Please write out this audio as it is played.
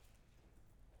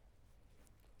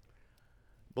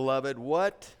Beloved,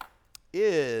 what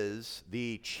is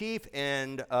the chief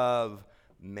end of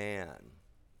man?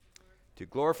 To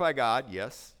glorify God,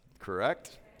 yes,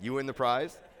 correct. You win the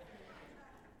prize.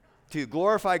 To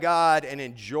glorify God and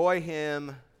enjoy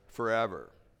Him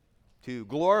forever. To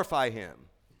glorify Him,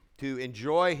 to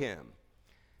enjoy Him,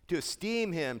 to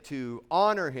esteem Him, to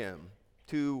honor Him,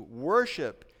 to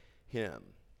worship Him.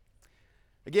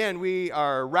 Again, we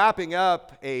are wrapping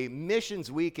up a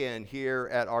missions weekend here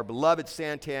at our beloved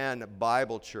Santan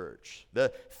Bible Church.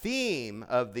 The theme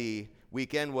of the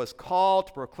weekend was Call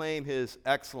to Proclaim His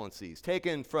Excellencies,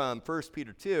 taken from 1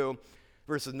 Peter 2,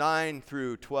 verses 9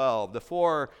 through 12. The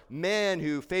four men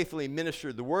who faithfully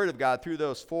ministered the Word of God through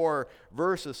those four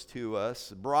verses to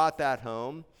us brought that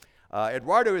home.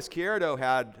 Eduardo Izquierdo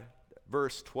had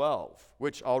verse 12,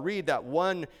 which I'll read that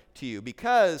one to you,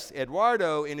 because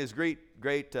Eduardo, in his great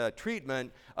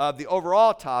treatment of the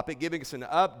overall topic, giving us an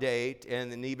update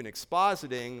and then even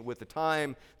expositing with the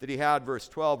time that he had, verse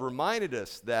 12, reminded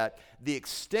us that the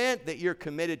extent that you're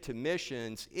committed to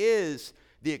missions is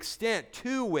the extent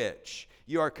to which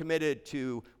you are committed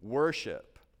to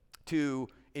worship, to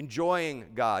enjoying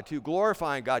God, to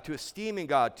glorifying God, to esteeming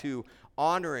God, to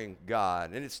honoring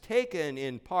God. And it's taken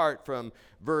in part from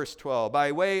verse 12.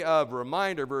 By way of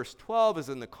reminder, verse 12 is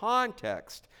in the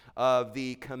context of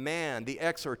the command, the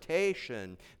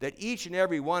exhortation that each and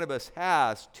every one of us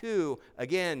has to,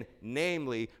 again,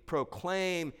 namely,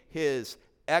 proclaim His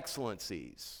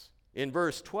excellencies. In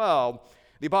verse 12,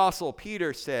 the Apostle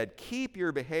Peter said, "Keep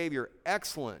your behavior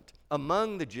excellent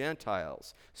among the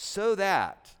Gentiles, so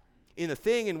that in the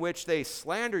thing in which they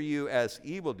slander you as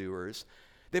evildoers,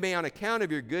 they may, on account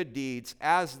of your good deeds,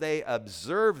 as they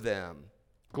observe them,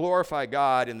 glorify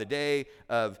God in the day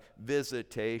of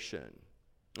visitation."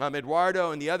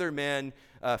 Eduardo and the other men,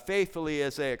 faithfully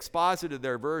as they exposited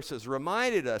their verses,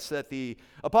 reminded us that the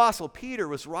Apostle Peter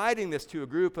was writing this to a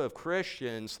group of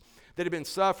Christians that had been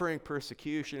suffering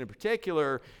persecution. In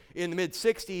particular, in the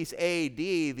mid-60s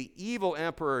A.D., the evil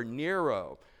emperor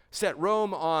Nero set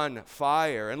Rome on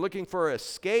fire, and looking for a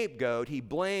scapegoat, he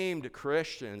blamed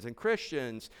Christians. And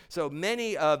Christians, so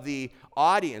many of the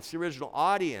audience, the original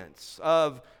audience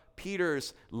of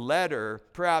Peter's letter,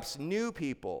 perhaps knew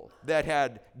people that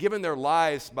had given their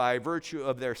lives by virtue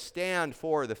of their stand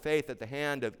for the faith at the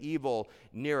hand of evil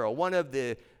Nero. One of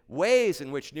the ways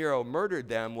in which Nero murdered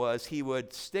them was he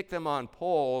would stick them on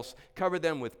poles, cover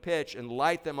them with pitch, and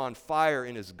light them on fire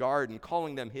in his garden,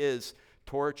 calling them his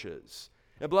torches.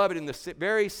 And beloved, in the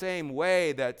very same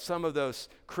way that some of those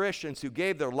Christians who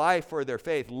gave their life for their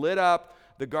faith lit up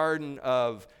the garden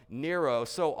of Nero,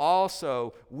 so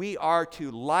also we are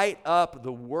to light up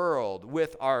the world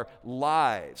with our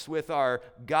lives, with our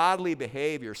godly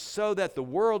behavior, so that the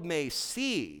world may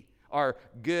see our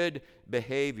good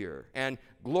behavior and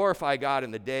glorify God in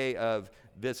the day of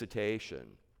visitation.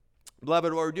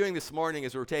 Beloved, what we're doing this morning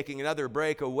is we're taking another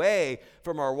break away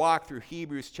from our walk through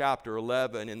Hebrews chapter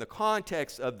 11 in the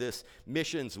context of this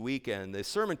missions weekend. The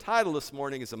sermon title this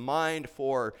morning is A Mind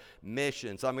for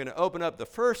Missions. I'm going to open up the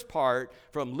first part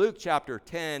from Luke chapter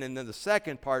 10 and then the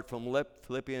second part from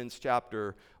Philippians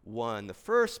chapter 1. The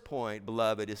first point,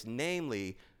 beloved, is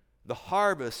namely, the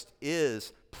harvest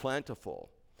is plentiful.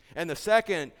 And the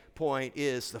second point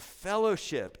is the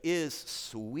fellowship is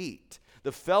sweet.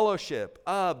 The fellowship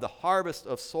of the harvest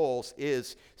of souls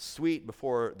is sweet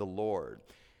before the Lord.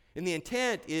 And the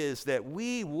intent is that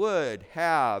we would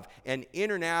have an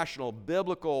international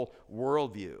biblical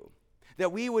worldview,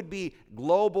 that we would be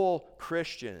global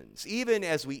Christians, even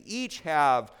as we each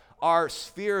have our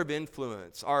sphere of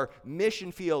influence, our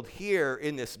mission field here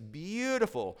in this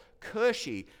beautiful,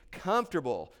 cushy,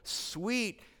 comfortable,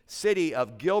 sweet city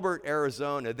of Gilbert,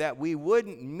 Arizona, that we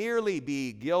wouldn't merely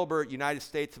be Gilbert, United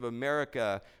States of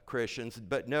America Christians,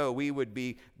 but no, we would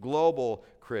be global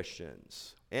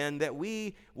Christians. And that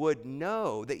we would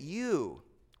know, that you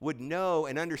would know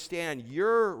and understand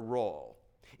your role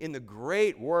in the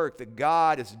great work that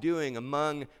God is doing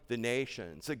among the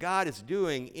nations, that God is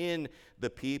doing in the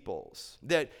peoples,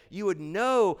 that you would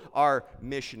know our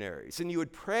missionaries and you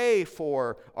would pray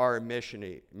for our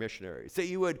missionaries, that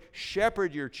you would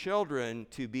shepherd your children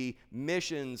to be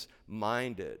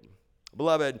missions-minded.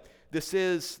 Beloved, this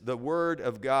is the Word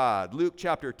of God. Luke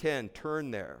chapter 10, turn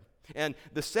there. And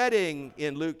the setting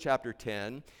in Luke chapter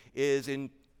 10 is in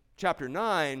chapter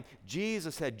 9,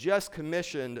 Jesus had just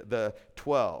commissioned the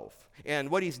 12. And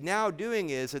what he's now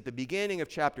doing is, at the beginning of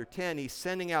chapter 10, he's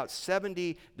sending out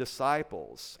 70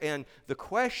 disciples. And the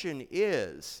question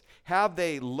is, have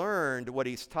they learned what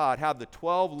he's taught? Have the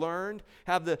 12 learned?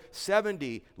 Have the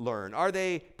 70 learned? Are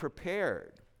they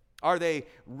prepared? Are they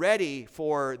ready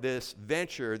for this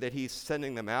venture that he's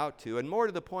sending them out to? And more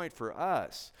to the point for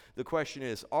us, the question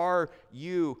is, are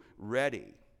you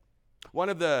ready? One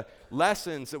of the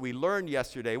lessons that we learned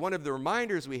yesterday, one of the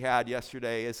reminders we had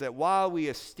yesterday, is that while we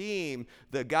esteem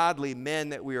the godly men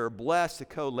that we are blessed to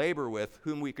co-labor with,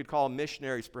 whom we could call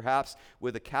missionaries perhaps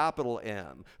with a capital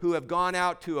M, who have gone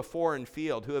out to a foreign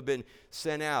field, who have been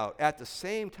sent out, at the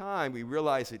same time we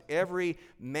realize that every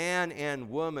man and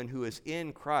woman who is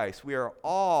in Christ, we are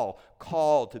all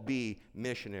called to be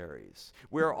missionaries.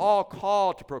 We are all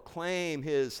called to proclaim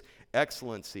his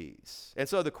excellencies. And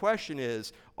so the question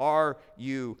is, are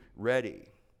you ready?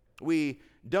 We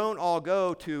don't all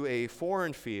go to a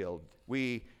foreign field.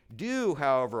 We do,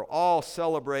 however, all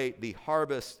celebrate the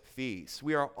harvest feast.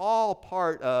 We are all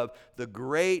part of the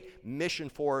great mission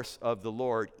force of the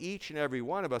Lord, each and every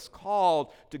one of us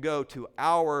called to go to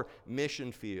our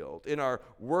mission field, in our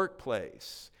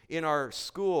workplace, in our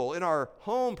school, in our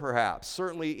home perhaps,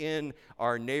 certainly in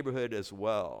our neighborhood as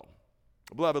well.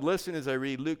 Beloved, listen as I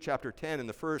read Luke chapter 10 in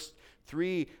the first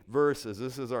 3 verses.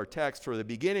 This is our text for the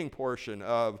beginning portion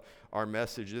of our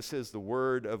message. This is the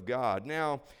word of God.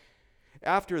 Now,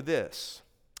 after this,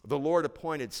 the Lord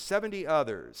appointed 70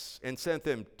 others and sent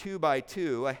them 2 by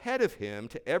 2 ahead of him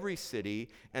to every city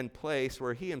and place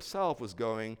where he himself was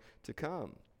going to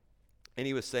come. And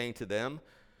he was saying to them,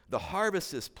 "The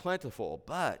harvest is plentiful,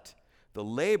 but the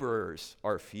laborers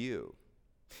are few.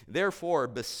 Therefore,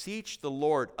 beseech the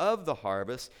Lord of the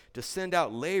harvest to send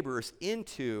out laborers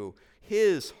into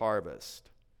his harvest.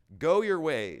 Go your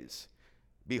ways.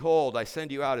 Behold, I send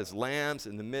you out as lambs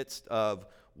in the midst of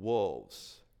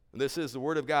wolves." And this is the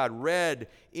word of God read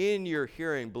in your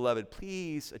hearing, beloved.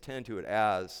 Please attend to it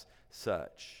as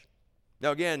such.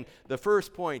 Now again, the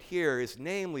first point here is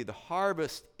namely the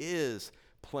harvest is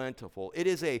plentiful. It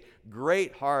is a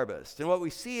great harvest. And what we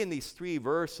see in these 3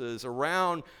 verses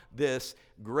around this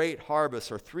great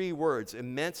harvest are 3 words: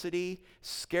 immensity,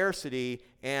 scarcity,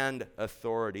 and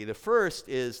authority. The first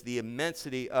is the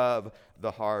immensity of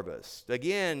the harvest.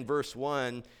 Again, verse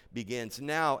 1 begins,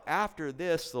 "Now after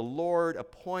this the Lord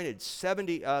appointed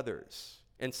 70 others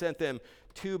and sent them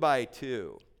 2 by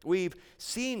 2. We've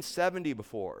seen 70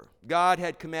 before. God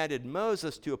had commanded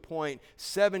Moses to appoint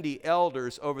 70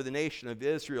 elders over the nation of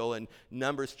Israel in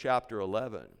Numbers chapter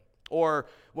 11. Or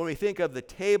when we think of the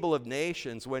table of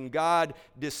nations, when God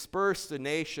dispersed the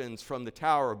nations from the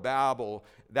Tower of Babel,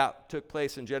 that took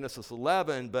place in Genesis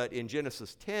 11, but in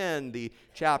Genesis 10, the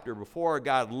chapter before,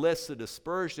 God lists the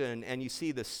dispersion, and you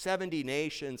see the 70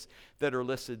 nations that are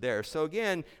listed there. So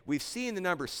again, we've seen the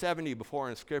number 70 before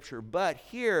in Scripture, but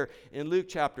here in Luke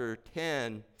chapter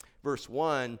 10, verse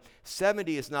 1,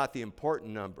 70 is not the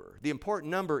important number. The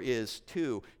important number is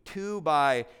 2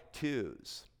 by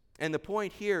 2s. And the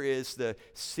point here is the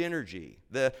synergy,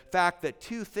 the fact that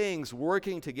 2 things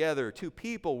working together, 2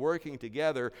 people working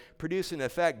together, produce an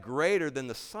effect greater than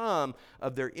the sum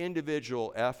of their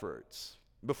individual efforts.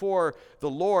 Before the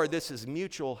Lord, this is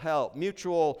mutual help,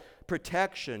 mutual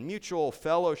protection, mutual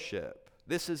fellowship.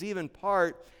 This is even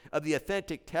part of the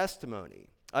authentic testimony.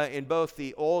 In both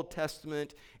the Old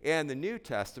Testament and the New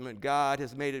Testament, God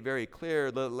has made it very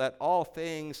clear that let all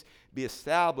things be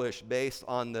established based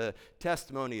on the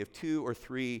testimony of 2 or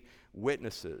 3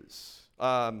 witnesses.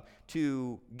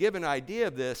 To give an idea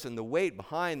of this and the weight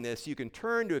behind this, you can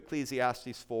turn to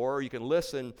Ecclesiastes 4, or you can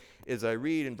listen as I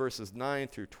read in verses 9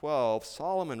 through 12.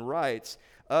 Solomon writes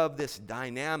of this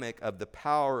dynamic of the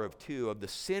power of 2, of the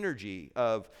synergy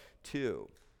of 2.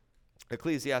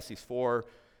 Ecclesiastes 4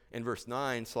 in verse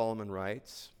 9, Solomon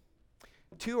writes,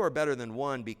 "2 are better than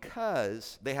 1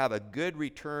 because they have a good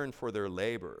return for their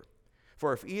labor.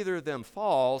 For if either of them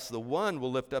falls, the one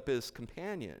will lift up his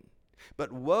companion.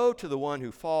 But woe to the one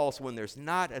who falls when there's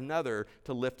not another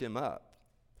to lift him up.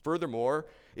 Furthermore,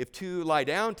 if 2 lie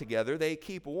down together, they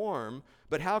keep warm,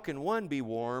 but how can one be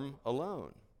warm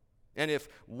alone? And if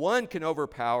one can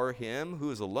overpower him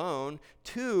who is alone,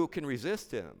 2 can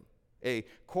resist him. A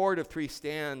cord of 3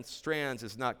 strands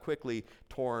is not quickly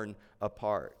torn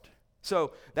apart."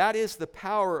 So that is the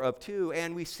power of 2,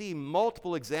 and we see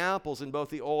multiple examples in both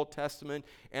the Old Testament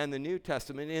and the New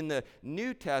Testament. In the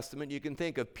New Testament, you can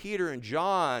think of Peter and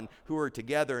John, who were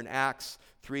together in Acts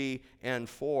 3 and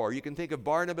 4. You can think of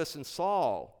Barnabas and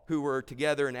Saul, who were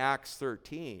together in Acts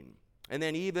 13. And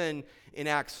then even in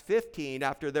Acts 15,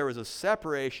 after there was a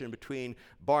separation between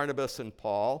Barnabas and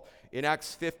Paul, in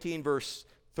Acts 15, verse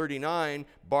 39,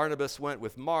 Barnabas went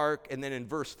with Mark, and then in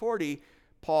verse 40,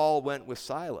 Paul went with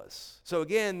Silas. So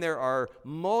again, there are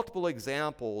multiple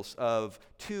examples of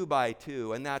 2 by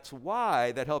 2, and that's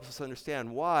why, that helps us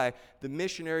understand why the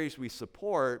missionaries we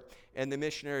support and the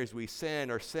missionaries we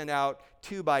send are sent out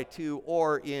 2 by 2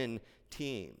 or in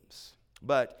teams.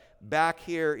 But back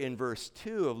here in verse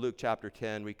 2 of Luke chapter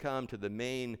 10, we come to the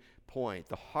main point.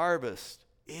 The harvest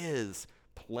is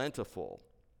plentiful.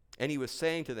 And he was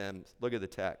saying to them, look at the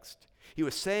text. He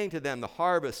was saying to them, the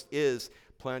harvest is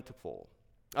plentiful.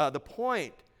 The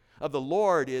point of the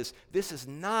Lord is this is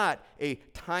not a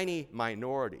tiny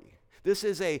minority. This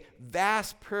is a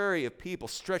vast prairie of people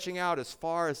stretching out as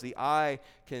far as the eye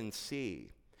can see.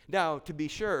 Now, to be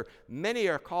sure, many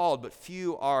are called, but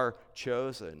few are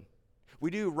chosen. We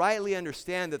do rightly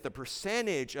understand that the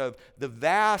percentage of the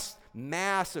vast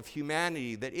mass of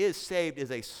humanity that is saved is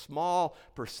a small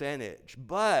percentage.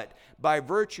 But by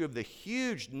virtue of the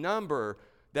huge number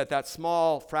that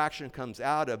small fraction comes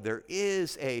out of, there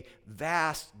is a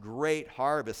vast, great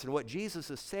harvest. And what Jesus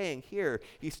is saying here,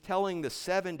 he's telling the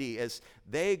 70 as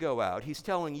they go out. He's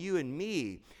telling you and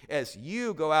me as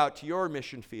you go out to your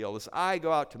mission field, as I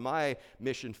go out to my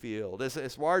mission field, as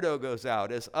Eduardo goes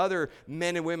out, as other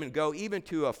men and women go even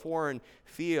to a foreign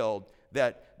field,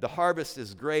 that the harvest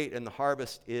is great and the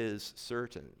harvest is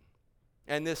certain.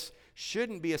 And this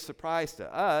shouldn't be a surprise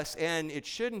to us, and it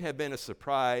shouldn't have been a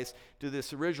surprise to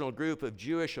this original group of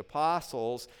Jewish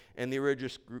apostles and the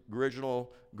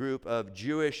original group of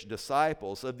Jewish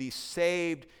disciples, of these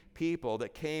saved people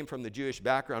that came from the Jewish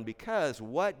background, because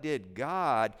what did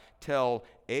God tell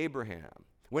Abraham?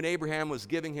 When God was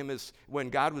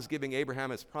giving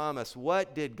Abraham his promise,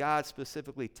 what did God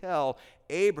specifically tell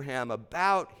Abraham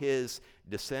about his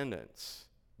descendants?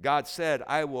 God said,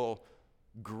 I will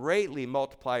greatly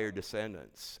multiply your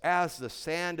descendants as the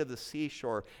sand of the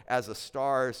seashore, as the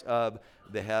stars of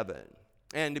the heaven.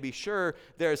 And to be sure,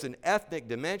 there's an ethnic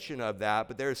dimension of that,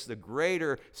 but there's the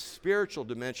greater spiritual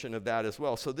dimension of that as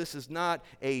well. So this is not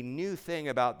a new thing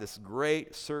about this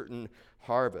great certain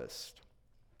harvest.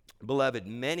 Beloved,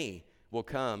 many will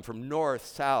come from north,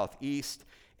 south, east,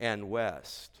 and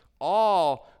west,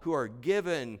 all who are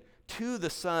given to the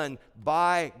Son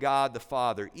by God the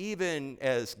Father, even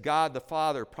as God the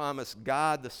Father promised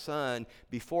God the Son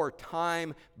before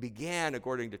time began,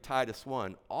 according to Titus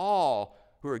 1. All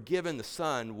who are given the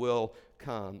Son will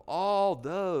come. All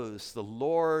those the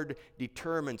Lord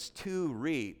determines to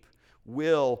reap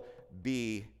will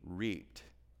be reaped.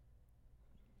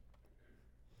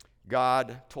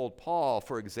 God told Paul,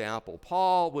 for example,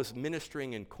 Paul was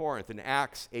ministering in Corinth in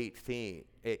Acts 18.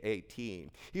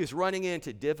 He was running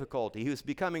into difficulty. He was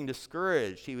becoming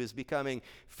discouraged. He was becoming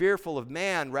fearful of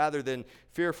man rather than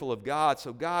fearful of God.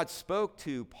 So God spoke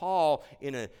to Paul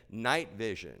in a night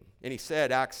vision. And he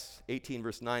said, Acts 18,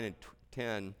 verse 9 and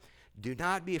 10, do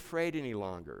not be afraid any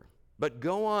longer, but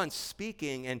go on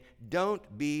speaking and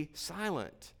don't be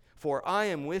silent. For I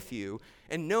am with you,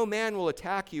 and no man will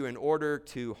attack you in order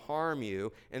to harm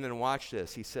you. And then watch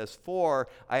this. He says, for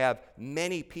I have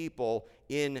many people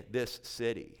in this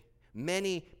city.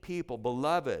 Many people,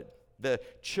 beloved, the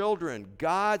children,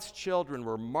 God's children,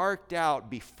 were marked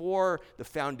out before the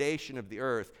foundation of the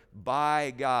earth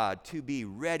by God to be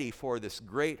ready for this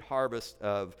great harvest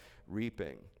of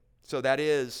reaping. So that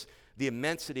is the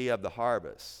immensity of the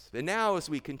harvest. And now as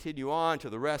we continue on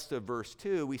to the rest of verse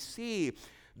 2, we see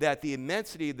that the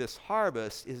immensity of this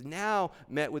harvest is now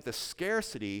met with the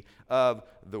scarcity of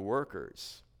the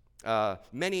workers.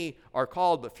 Many are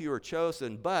called, but few are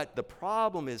chosen. But the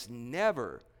problem is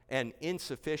never an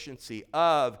insufficiency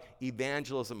of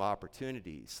evangelism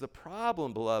opportunities. The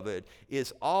problem, beloved,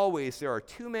 is always there are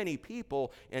too many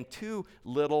people and too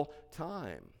little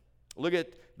time. Look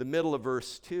at the middle of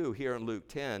verse 2 here in Luke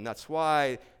 10. That's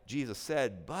why Jesus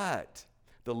said, but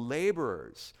the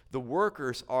laborers, the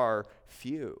workers are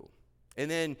few. And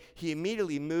then he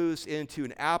immediately moves into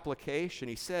an application.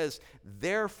 He says,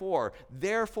 therefore,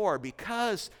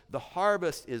 because the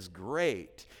harvest is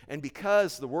great and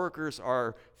because the workers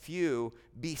are few,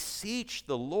 beseech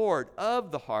the Lord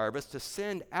of the harvest to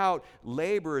send out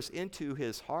laborers into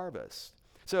his harvest.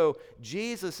 So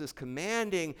Jesus is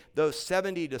commanding those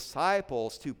 70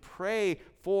 disciples to pray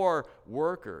for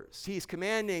workers. He's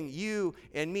commanding you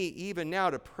and me even now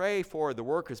to pray for the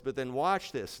workers. But then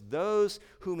watch this. Those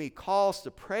whom he calls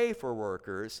to pray for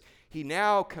workers, he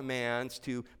now commands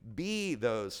to be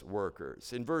those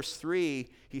workers. In verse 3,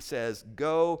 he says,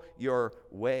 go your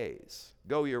ways.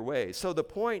 Go your ways. So the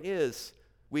point is,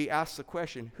 we ask the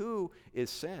question, who is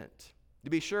sent? To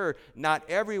be sure, not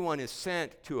everyone is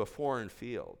sent to a foreign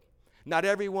field. Not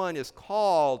everyone is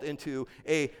called into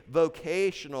a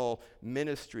vocational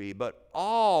ministry, but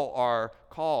all are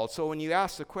called. So when you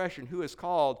ask the question, who is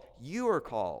called? You are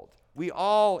called. We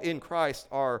all in Christ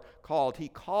are called. He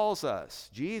calls us.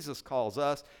 Jesus calls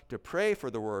us to pray for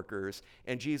the workers,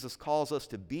 and Jesus calls us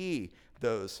to be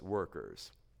those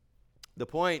workers. The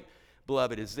point,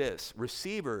 beloved, is this: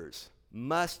 receivers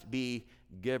must be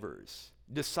givers.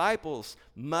 Disciples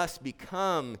must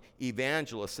become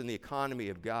evangelists in the economy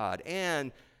of God.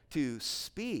 And to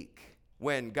speak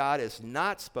when God has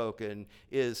not spoken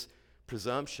is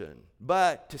presumption.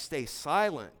 But to stay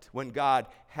silent when God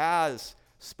has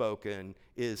spoken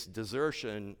is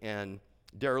desertion and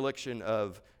dereliction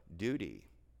of duty.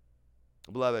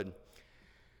 Beloved,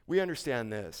 we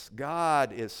understand this.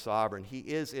 God is sovereign. He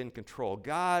is in control.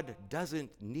 God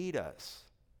doesn't need us.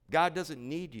 God doesn't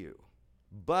need you.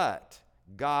 But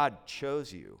God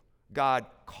chose you. God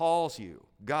calls you.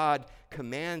 God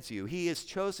commands you. He has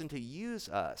chosen to use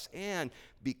us. And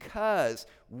because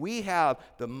we have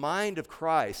the mind of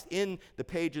Christ in the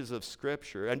pages of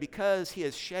Scripture, and because He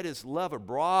has shed His love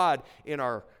abroad in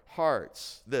our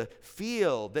hearts, the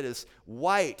field that is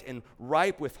white and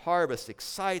ripe with harvest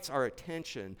excites our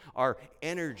attention, our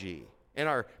energy, and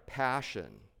our passion.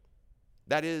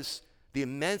 That is the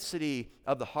immensity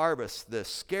of the harvest, the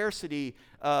scarcity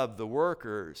of the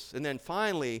workers, and then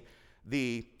finally,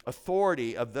 the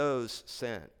authority of those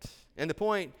sent. And the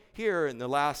point here in the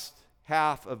last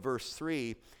half of verse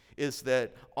 3 is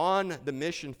that on the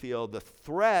mission field, the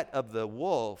threat of the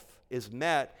wolf is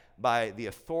met by the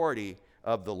authority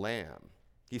of the Lamb.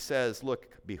 He says,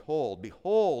 look,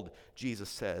 behold, Jesus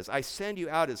says, I send you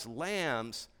out as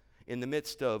lambs in the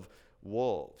midst of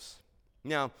wolves.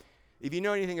 Now, if you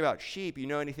know anything about sheep, you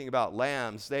know anything about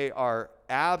lambs, they are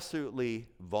absolutely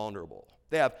vulnerable.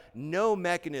 They have no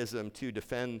mechanism to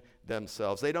defend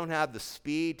themselves. They don't have the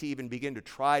speed to even begin to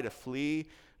try to flee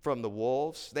from the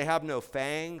wolves. They have no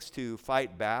fangs to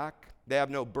fight back. They have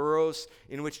no burrows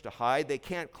in which to hide. They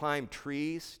can't climb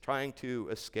trees trying to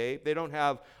escape. They don't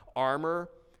have armor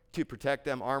to protect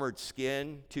them, armored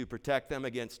skin to protect them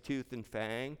against tooth and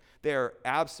fang. They are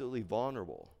absolutely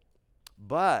vulnerable.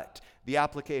 But the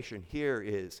application here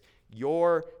is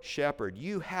your shepherd.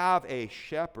 You have a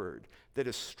shepherd that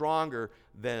is stronger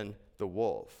than the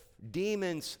wolf.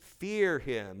 Demons fear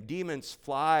him. Demons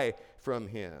fly from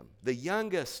him. The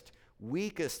youngest,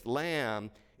 weakest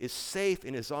lamb is safe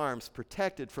in his arms,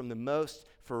 protected from the most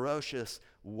ferocious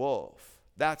wolf.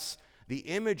 That's the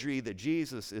imagery that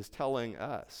Jesus is telling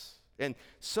us. And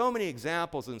so many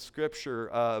examples in Scripture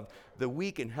of the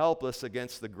weak and helpless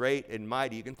against the great and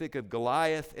mighty. You can think of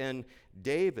Goliath and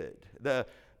David, the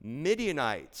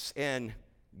Midianites and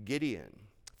Gideon,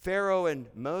 Pharaoh and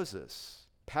Moses,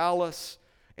 palace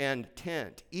and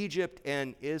tent, Egypt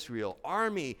and Israel,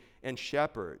 army and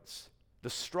shepherds, the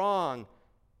strong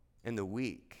and the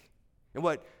weak. And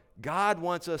what God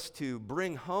wants us to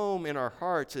bring home in our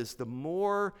hearts is the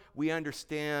more we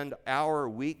understand our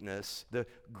weakness, the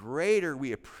greater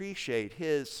we appreciate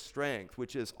His strength,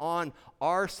 which is on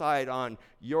our side, on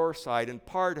your side, and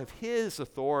part of His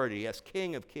authority as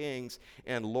King of Kings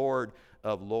and Lord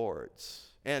of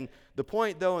Lords. And the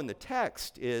point, though, in the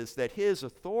text is that His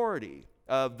authority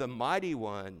of the mighty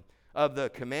one, of the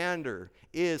commander,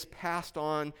 is passed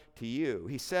on to you.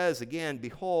 He says again,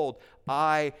 behold,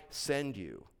 I send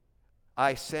you.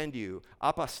 I send you,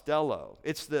 apostello.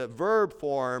 It's the verb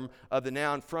form of the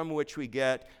noun from which we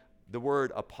get the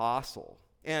word apostle.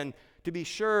 And to be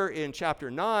sure, in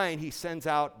chapter 9, he sends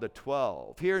out the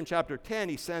 12. Here in chapter 10,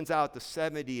 he sends out the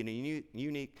 70 in a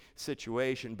unique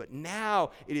situation. But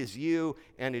now it is you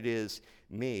and it is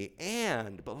me.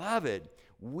 And, beloved,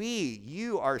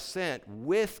 you are sent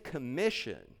with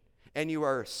commission, and we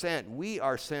are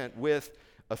sent with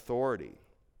authority.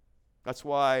 That's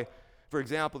why, for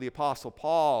example, the Apostle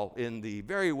Paul in the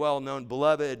very well-known,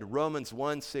 beloved Romans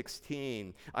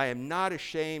 1:16, I am not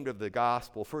ashamed of the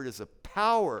gospel, for it is a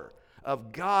power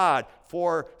of God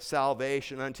for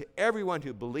salvation unto everyone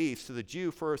who believes, to the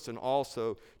Jew first and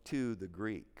also to the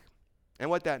Greek. And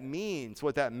what that means,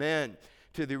 what that meant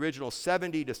to the original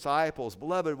 70 disciples,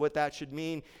 beloved, what that should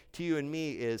mean to you and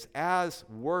me is, as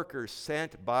workers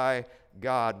sent by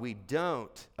God, we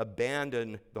don't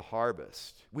abandon the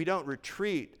harvest. We don't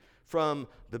retreat from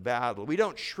the battle. We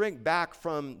don't shrink back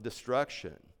from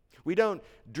destruction. We don't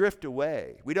drift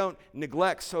away. We don't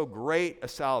neglect so great a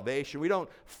salvation. We don't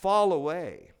fall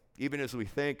away, even as we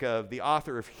think of the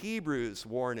author of Hebrews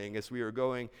warning as we are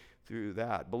going through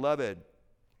that. Beloved,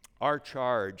 our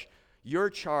charge,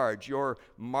 your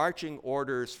marching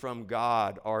orders from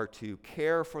God are to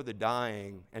care for the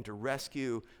dying and to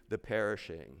rescue the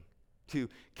perishing, to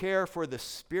care for the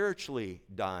spiritually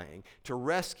dying, to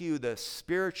rescue the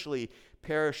spiritually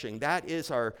perishing. That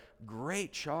is our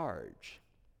great charge.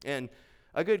 And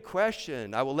a good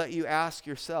question I will let you ask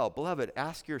yourself, beloved,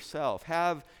 ask yourself,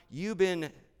 have you been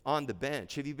on the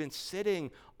bench? Have you been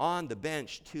sitting on the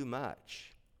bench too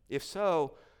much? If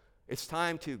so, it's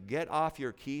time to get off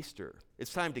your keister.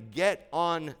 It's time to get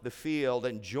on the field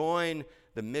and join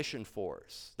the mission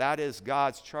force. That is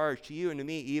God's charge to you and to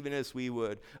me, even as we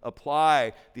would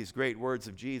apply these great words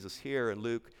of Jesus here in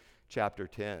Luke chapter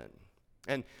 10.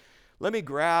 And let me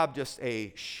grab just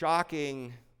a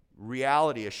shocking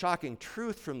reality, a shocking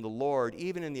truth from the Lord,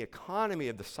 even in the economy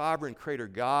of the sovereign creator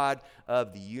God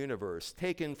of the universe,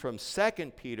 taken from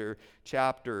 2 Peter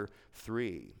chapter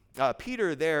 3.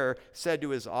 Peter there said to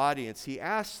his audience, he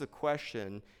asked the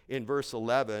question in verse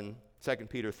 11, 2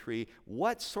 Peter 3,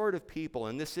 what sort of people,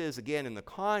 and this is again in the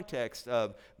context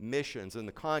of missions, in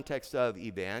the context of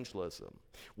evangelism,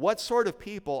 what sort of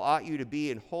people ought you to be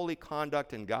in holy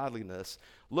conduct and godliness,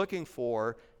 looking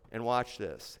for, and watch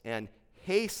this, and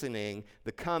hastening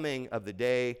the coming of the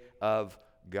day of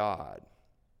God?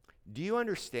 Do you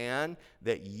understand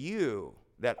that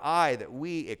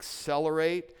we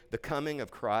accelerate the coming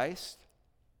of Christ?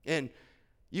 And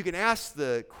you can ask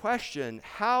the question,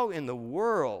 how in the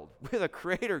world, with a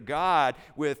creator God,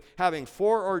 with having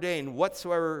foreordained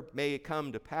whatsoever may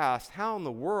come to pass, how in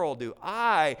the world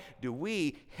do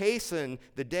we hasten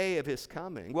the day of his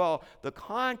coming? Well, the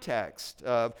context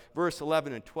of verse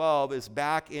 11 and 12 is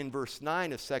back in verse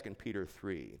 9 of 2 Peter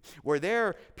 3, where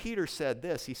there Peter said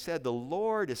this. He said, the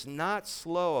Lord is not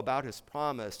slow about his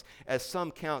promise, as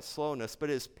some count slowness, but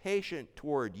is patient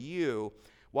toward you.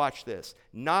 Watch this.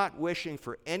 Not wishing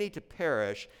for any to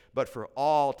perish, but for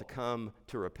all to come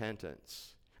to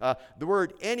repentance. The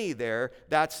word any there,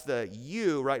 that's the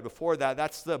you right before that.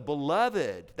 That's the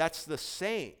beloved. That's the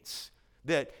saints.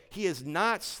 That he is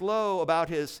not slow about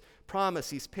his promise.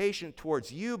 He's patient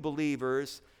towards you,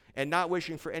 believers, and not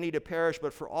wishing for any to perish,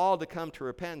 but for all to come to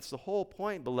repentance. The whole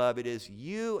point, beloved, is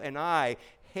you and I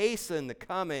hasten the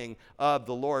coming of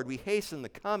the Lord. We hasten the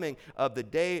coming of the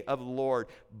day of the Lord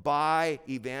by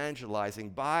evangelizing,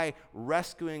 by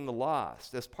rescuing the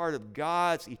lost as part of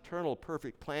God's eternal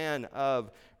perfect plan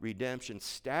of redemption.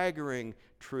 Staggering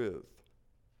truth.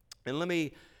 And let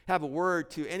me have a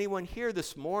word to anyone here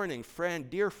this morning, friend,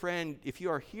 dear friend, if you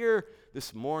are here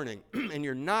this morning and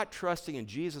you're not trusting in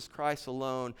Jesus Christ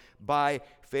alone by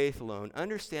faith alone,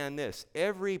 understand this.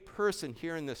 Every person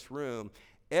here in this room,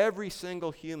 every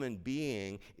single human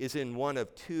being is in one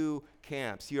of two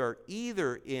camps. You are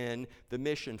either in the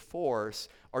mission force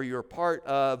or you're part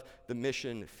of the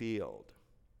mission field.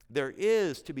 There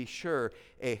is, to be sure,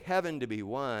 a heaven to be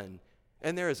won,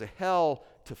 and there is a hell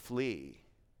to flee.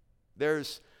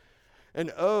 There's an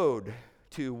ode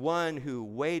to one who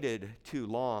waited too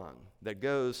long that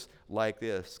goes like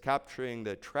this, capturing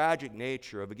the tragic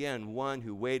nature of, again, one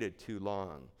who waited too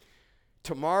long.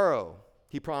 Tomorrow,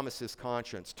 he promised his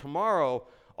conscience, tomorrow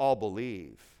I'll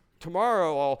believe.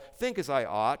 Tomorrow I'll think as I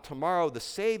ought. Tomorrow the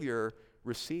Savior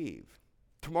receive.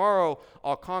 Tomorrow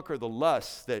I'll conquer the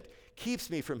lust that keeps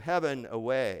me from heaven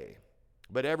away.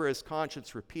 But ever his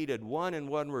conscience repeated one and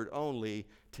one word only,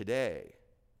 today.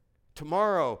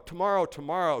 Tomorrow, tomorrow,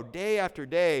 tomorrow, day after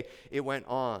day it went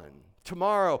on.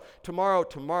 Tomorrow, tomorrow,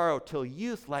 tomorrow, till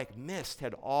youth like mist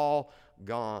had all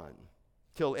gone.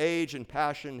 Till age and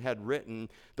passion had written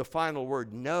the final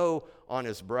word no on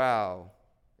his brow.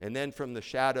 And then from the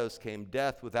shadows came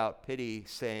death without pity,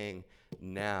 saying,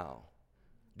 now.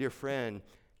 Dear friend,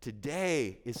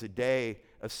 today is a day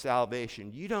of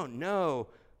salvation. You don't know,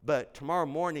 but tomorrow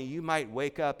morning you might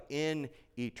wake up in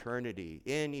eternity,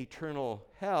 in eternal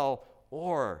hell,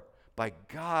 or by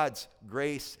God's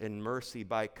grace and mercy,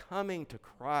 by coming to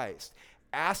Christ,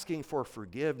 asking for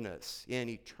forgiveness in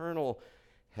eternal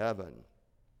heaven.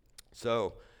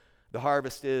 So, the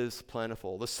harvest is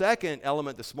plentiful. The second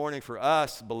element this morning for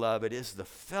us, beloved, is the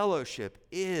fellowship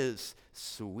is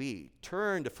sweet.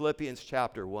 Turn to Philippians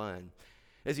chapter 1.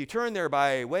 As you turn there,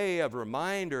 by way of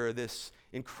reminder, this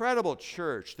incredible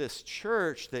church, this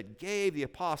church that gave the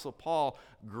Apostle Paul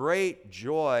great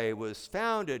joy, was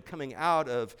founded coming out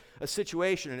of a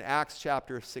situation in Acts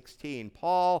chapter 16.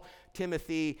 Paul,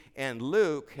 Timothy, and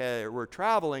Luke were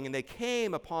traveling, and they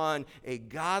came upon a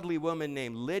godly woman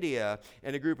named Lydia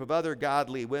and a group of other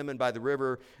godly women by the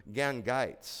river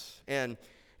Gangites. And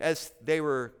as they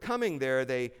were coming there,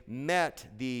 they met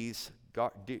these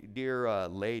dear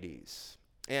ladies.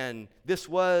 And this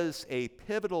was a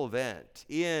pivotal event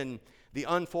in the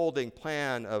unfolding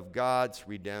plan of God's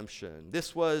redemption.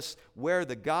 This was where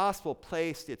the gospel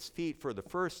placed its feet for the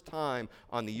first time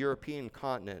on the European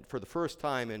continent, for the first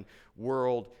time in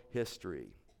world history.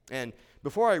 And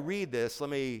before I read this, let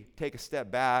me take a step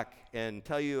back and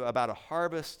tell you about a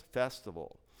harvest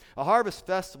festival. A harvest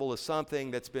festival is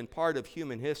something that's been part of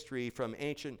human history from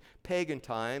ancient pagan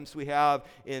times. We have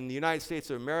in the United States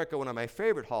of America one of my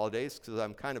favorite holidays, because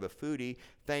I'm kind of a foodie,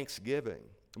 Thanksgiving.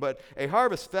 But a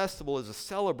harvest festival is a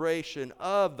celebration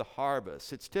of the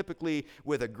harvest. It's typically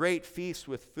with a great feast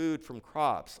with food from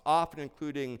crops, often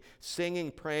including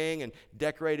singing, praying, and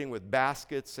decorating with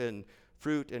baskets and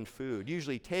fruit and food,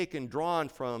 usually taken, drawn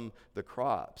from the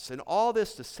crops. And all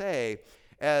this to say,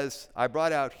 as I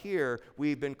brought out here,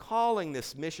 we've been calling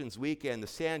this Missions Weekend the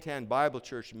Santan Bible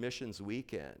Church Missions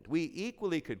Weekend. We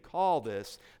equally could call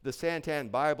this the Santan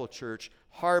Bible Church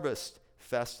Harvest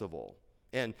Festival.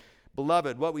 And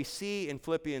beloved, what we see in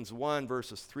Philippians 1,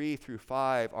 verses 3 through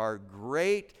 5 are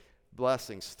great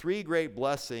blessings, three great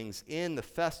blessings in the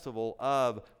festival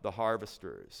of the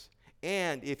harvesters.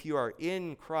 And if you are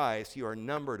in Christ, you are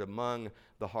numbered among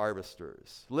the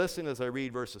harvesters. Listen as I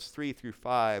read verses 3 through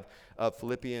 5 of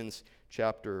Philippians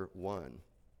chapter 1.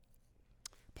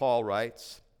 Paul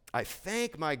writes, I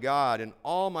thank my God in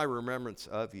all my remembrance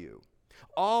of you,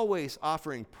 always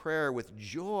offering prayer with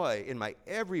joy in my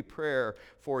every prayer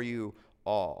for you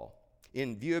all,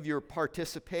 in view of your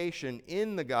participation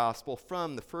in the gospel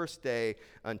from the first day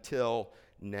until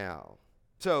now.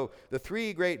 So the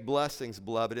three great blessings,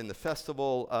 beloved, in the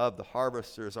festival of the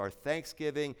harvesters are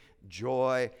thanksgiving,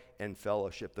 joy, and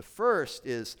fellowship. The first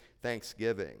is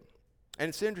thanksgiving. And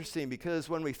it's interesting because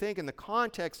when we think in the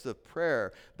context of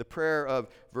prayer, the prayer of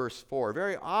verse 4,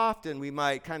 very often we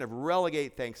might kind of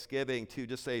relegate thanksgiving to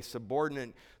just a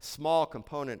subordinate, small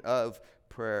component of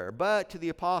prayer. But to the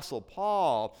Apostle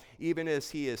Paul, even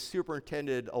as he is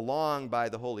superintended along by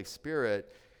the Holy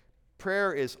Spirit,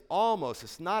 prayer is almost,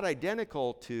 it's not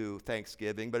identical to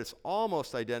thanksgiving, but it's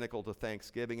almost identical to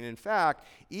thanksgiving. And in fact,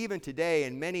 even today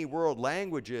in many world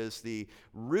languages, the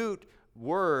root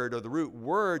word or the root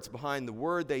words behind the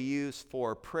word they use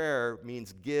for prayer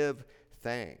means give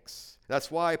thanks.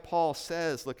 That's why Paul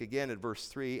says, look again at verse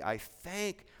 3, I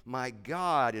thank my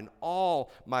God in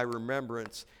all my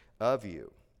remembrance of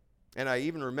you. And I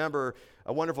even remember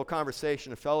a wonderful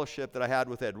conversation, a fellowship that I had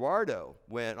with Eduardo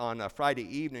on a Friday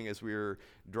evening as we were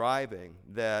driving,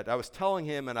 that I was telling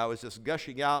him and I was just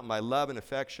gushing out my love and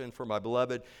affection for my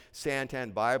beloved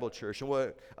Santan Bible Church. And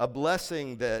what a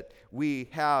blessing that we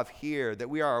have here, that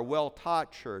we are a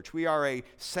well-taught church. We are a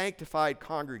sanctified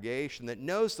congregation that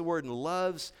knows the Word and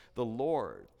loves the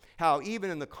Lord. How even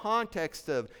in the context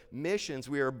of missions,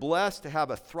 we are blessed to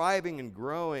have a thriving and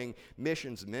growing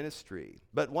missions ministry.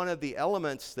 But one of the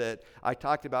elements that I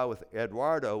talked about with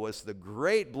Eduardo was the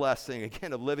great blessing,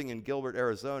 again, of living in Gilbert,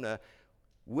 Arizona,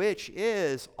 which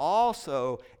is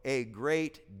also a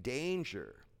great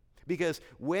danger. Because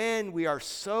when we are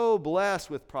so blessed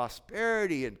with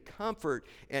prosperity and comfort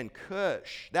and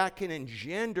cush, that can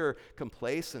engender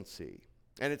complacency.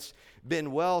 And it's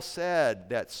been well said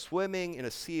that swimming in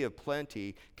a sea of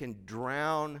plenty can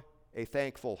drown a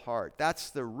thankful heart. That's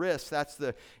the risk, that's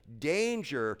the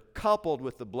danger coupled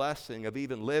with the blessing of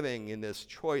even living in this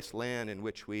choice land in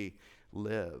which we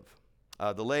live.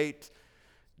 The late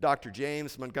Dr.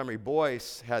 James Montgomery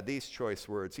Boyce had these choice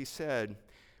words. He said,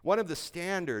 one of the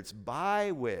standards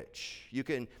by which you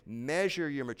can measure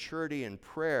your maturity in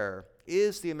prayer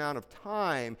is the amount of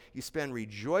time you spend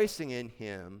rejoicing in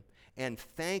Him and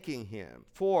thanking Him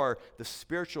for the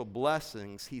spiritual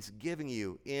blessings He's giving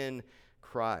you in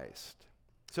Christ.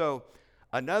 So,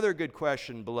 another good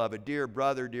question, beloved, dear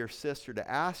brother, dear sister,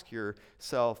 to ask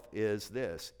yourself is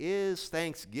this: is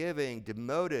thanksgiving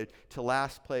demoted to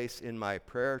last place in my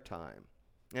prayer time?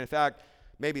 And in fact,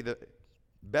 maybe the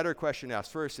better question to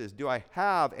ask first is, do I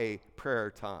have a prayer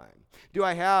time? Do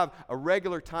I have a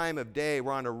regular time of day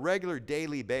where on a regular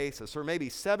daily basis, or maybe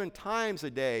 7 times a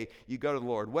day, you go to the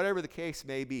Lord? Whatever the case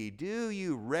may be, do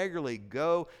you regularly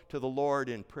go to the Lord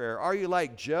in prayer? Are you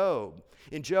like Job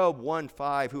in Job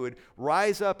 1:5, who would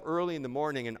rise up early in the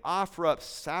morning and offer up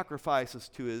sacrifices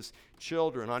to his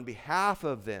children on behalf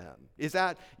of them? Is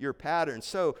that your pattern?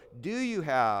 So do you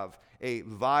have a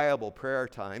viable prayer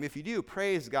time? If you do,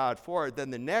 praise God for it. Then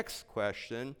the next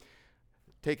question,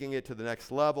 taking it to the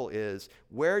next level, is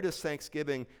where does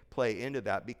thanksgiving play into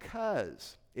that?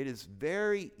 Because it is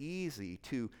very easy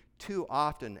to too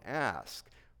often ask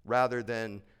rather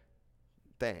than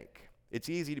thank. It's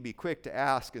easy to be quick to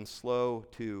ask and slow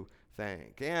to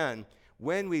thank. And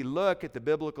when we look at the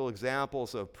biblical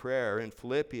examples of prayer in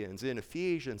Philippians, in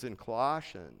Ephesians, in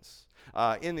Colossians,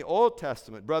 in the Old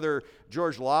Testament, Brother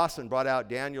George Lawson brought out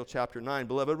Daniel chapter 9.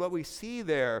 Beloved, what we see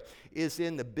there is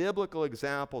in the biblical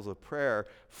examples of prayer,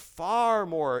 far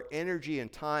more energy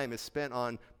and time is spent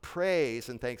on praise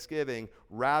and thanksgiving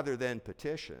rather than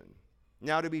petition.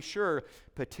 Now, to be sure,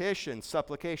 petition,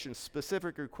 supplication,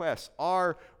 specific requests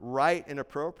are right and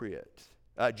appropriate.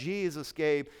 Jesus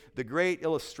gave the great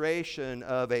illustration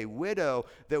of a widow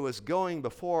that was going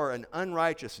before an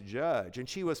unrighteous judge, and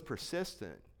she was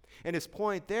persistent. And his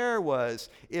point there was,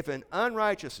 if an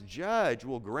unrighteous judge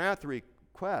will grant the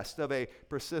request of a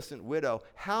persistent widow,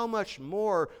 how much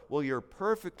more will your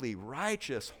perfectly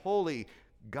righteous, holy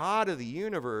God of the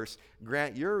universe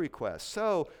grant your request?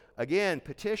 So, again,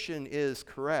 petition is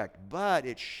correct, but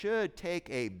it should take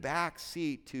a back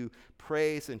seat to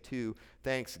praise and to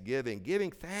thanksgiving.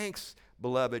 Giving thanks,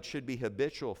 beloved, should be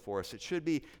habitual for us. It should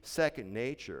be second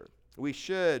nature. We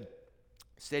should,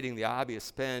 stating the obvious,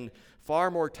 spend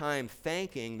far more time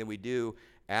thanking than we do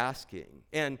asking.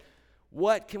 And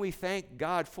what can we thank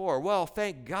God for? Well,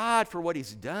 thank God for what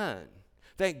He's done.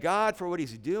 Thank God for what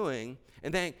He's doing,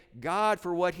 and thank God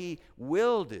for what He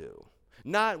will do.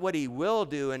 Not what He will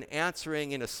do in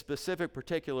answering in a specific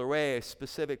particular way a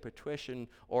specific petition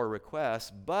or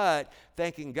request, but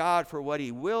thanking God for what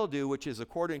He will do, which is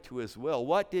according to His will.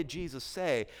 What did Jesus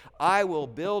say? I will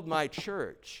build my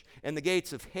church, and the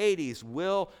gates of Hades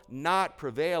will not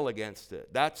prevail against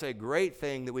it. That's a great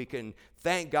thing that we can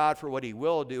thank God for what He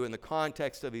will do in the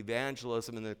context of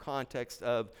evangelism, in the context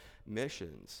of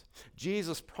missions.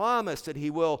 Jesus promised that He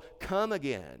will come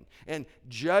again and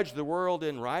judge the world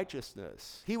in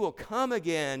righteousness. He will come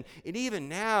again, and even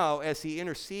now, as He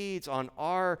intercedes on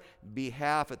our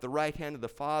behalf at the right hand of the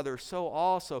Father, so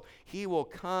also He will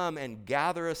come and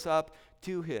gather us up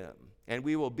to Him, and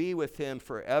we will be with Him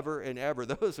forever and ever.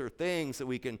 Those are things that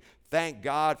we can thank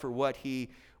God for what He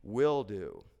will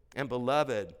do. And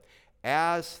beloved,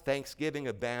 as thanksgiving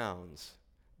abounds,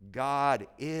 God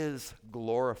is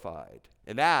glorified,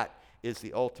 and that is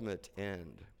the ultimate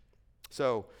end.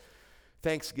 So,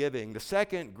 thanksgiving, the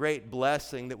second great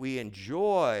blessing that we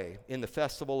enjoy in the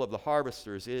festival of the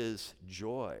harvesters is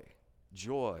joy.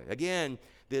 Joy. Again,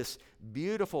 this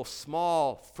beautiful,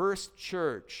 small first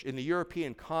church in the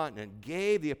European continent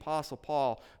gave the Apostle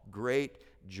Paul great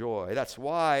joy. That's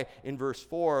why in verse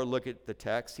 4, look at the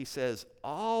text, he says,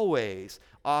 always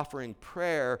offering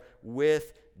prayer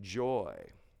with joy.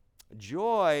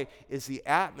 Joy is the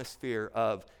atmosphere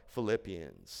of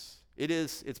Philippians.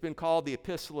 It's been called the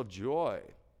Epistle of Joy.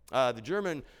 The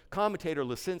German commentator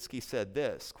Lisinski said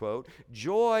this, quote,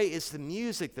 joy is the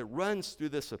music that runs through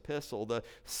this epistle, the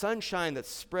sunshine that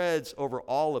spreads over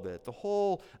all of it. The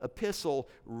whole epistle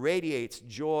radiates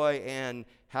joy and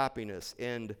happiness,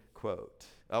 end quote.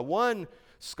 One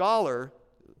scholar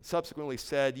subsequently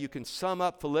said you can sum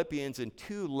up Philippians in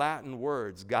two Latin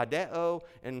words, gaudeo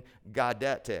and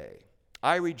gaudete.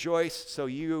 I rejoice, so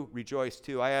you rejoice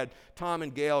too. I had Tom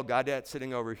and Gail Gaudet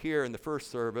sitting over here in the first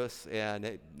service,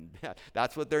 and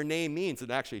that's what their name means.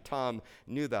 And actually, Tom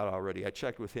knew that already. I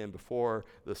checked with him before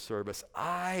the service.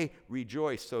 I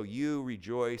rejoice, so you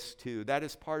rejoice too. That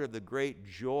is part of the great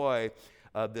joy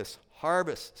of this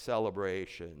harvest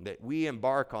celebration that we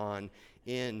embark on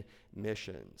in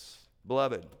missions.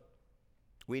 Beloved,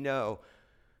 we know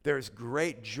there's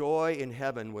great joy in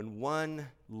heaven when one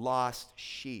lost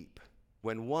sheep,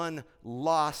 when one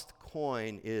lost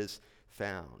coin is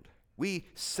found. We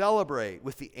celebrate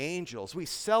with the angels. We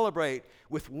celebrate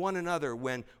with one another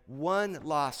when one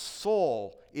lost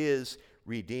soul is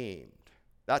redeemed.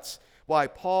 That's why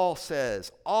Paul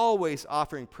says, always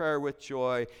offering prayer with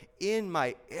joy in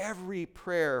my every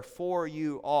prayer for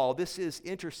you all. This is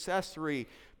intercessory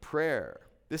prayer.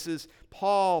 This is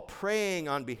Paul praying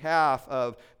on behalf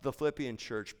of the Philippian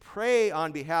church. Pray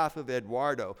on behalf of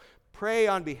Eduardo. Pray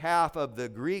on behalf of the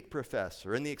Greek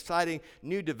professor and the exciting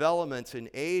new developments in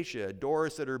Asia,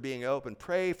 doors that are being opened.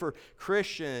 Pray for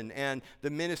Christian and the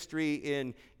ministry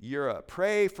in Europe.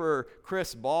 Pray for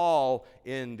Chris Ball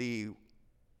in the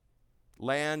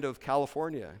land of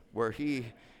California where he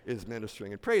is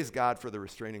ministering. And praise God for the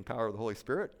restraining power of the Holy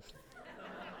Spirit.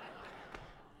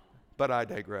 But I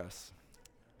digress.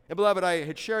 And beloved, I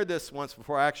had shared this once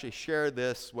before. I actually shared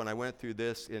this when I went through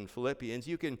this in Philippians.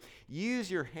 You can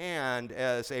use your hand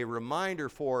as a reminder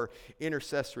for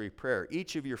intercessory prayer.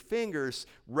 Each of your fingers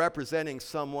representing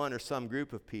someone or some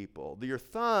group of people. Your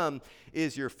thumb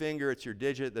is your finger. It's your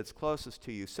digit that's closest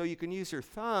to you. So you can use your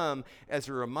thumb as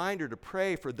a reminder to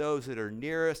pray for those that are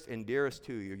nearest and dearest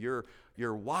to you.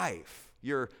 Your wife,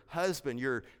 your husband,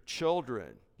 your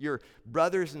children, your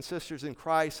brothers and sisters in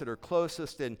Christ that are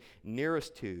closest and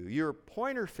nearest to you. Your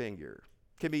pointer finger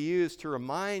can be used to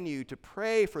remind you to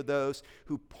pray for those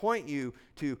who point you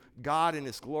to God and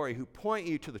His glory, who point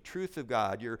you to the truth of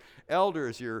God. Your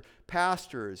elders, your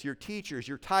pastors, your teachers,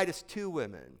 your Titus 2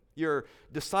 women, your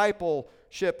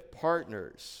discipleship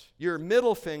partners. Your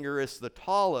middle finger is the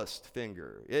tallest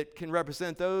finger. It can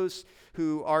represent those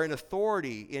who are in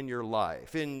authority in your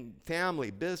life, in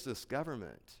family, business,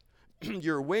 government.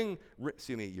 Your ring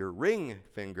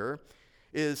finger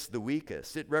is the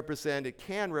weakest. It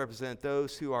can represent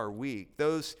those who are weak,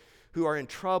 those who are in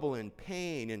trouble and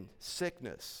pain and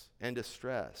sickness and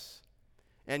distress.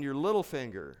 And your little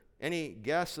finger, any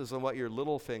guesses on what your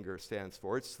little finger stands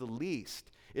for? It's the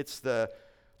least. It's the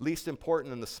least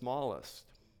important and the smallest.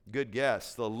 Good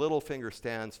guess. The little finger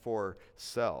stands for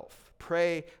self.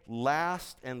 Pray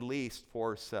last and least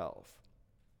for self.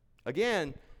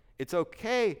 Again, it's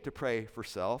okay to pray for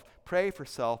self. Pray for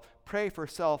self. Pray for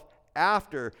self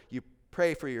after you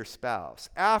pray for your spouse,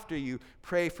 after you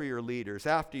pray for your leaders,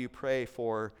 after you pray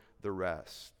for the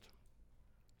rest.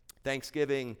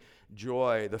 Thanksgiving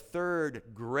joy, the third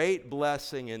great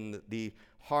blessing in the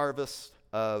harvest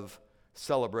of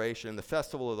celebration, the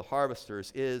festival of the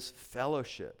harvesters, is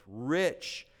fellowship,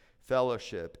 rich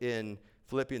fellowship in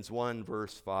Philippians 1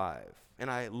 verse 5.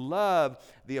 And I love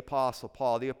the Apostle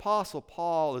Paul. The Apostle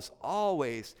Paul is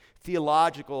always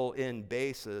theological in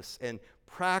basis and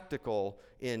practical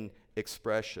in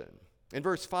expression. In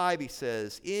verse 5 he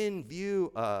says, in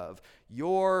view of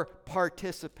your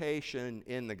participation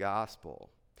in the gospel,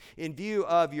 in view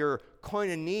of your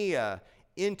koinonia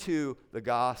into the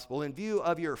gospel, in view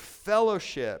of your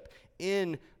fellowship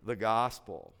in the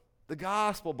gospel. The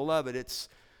gospel, beloved, it's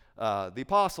the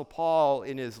Apostle Paul,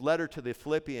 in his letter to the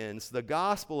Philippians, the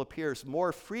gospel appears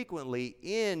more frequently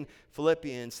in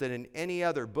Philippians than in any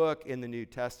other book in the New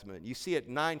Testament. You see it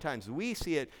 9 times. We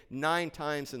see it 9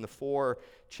 times in the 4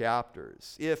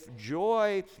 chapters. If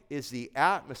joy is the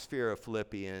atmosphere of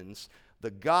Philippians,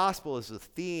 the gospel is the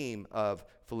theme of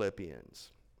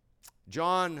Philippians.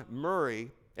 John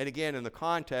Murray, and again, in the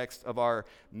context of our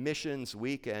missions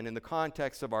weekend, in the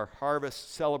context of our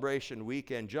harvest celebration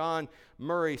weekend, John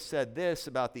Murray said this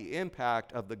about the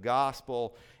impact of the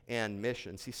gospel and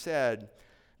missions. He said,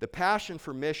 the passion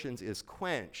for missions is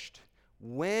quenched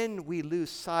when we lose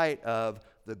sight of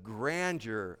the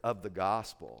grandeur of the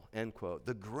gospel, end quote.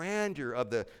 The grandeur of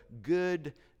the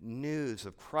good news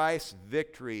of Christ's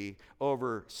victory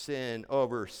over sin,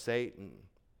 over Satan.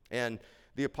 And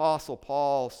the Apostle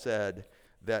Paul said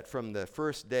that from the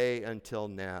first day until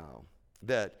now,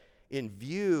 that in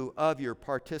view of your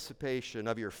participation,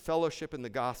 of your fellowship in the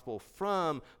gospel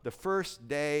from the first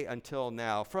day until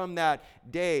now, from that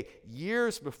day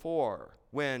years before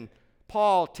when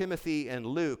Paul, Timothy, and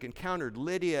Luke encountered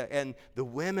Lydia and the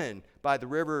women by the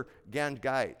river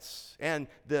Gangites, and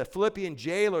the Philippian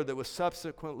jailer that was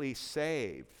subsequently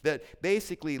saved, that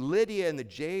basically Lydia and the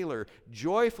jailer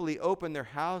joyfully opened their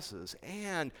houses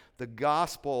and the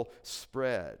gospel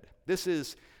spread. This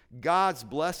is God's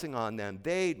blessing on them.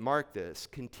 They, mark this,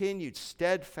 continued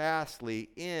steadfastly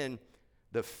in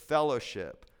the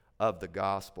fellowship of the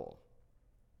gospel.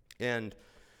 And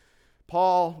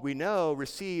Paul, we know,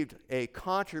 received a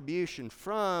contribution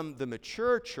from the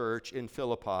mature church in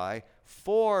Philippi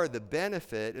for the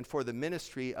benefit and for the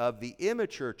ministry of the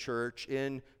immature church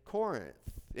in Corinth.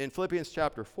 In Philippians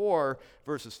chapter 4,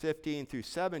 verses 15 through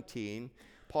 17,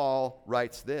 Paul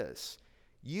writes this,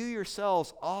 you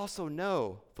yourselves also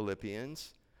know,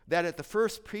 Philippians, that at the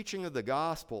first preaching of the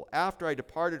gospel, after I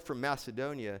departed from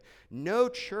Macedonia, no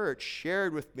church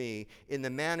shared with me in the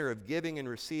manner of giving and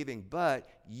receiving, but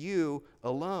you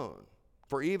alone.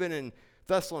 For even in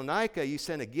Thessalonica, you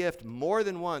sent a gift more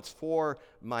than once for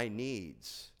my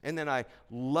needs. And then I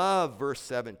love verse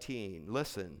 17.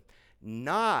 Listen,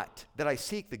 not that I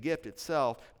seek the gift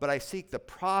itself, but I seek the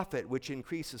profit which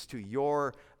increases to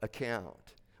your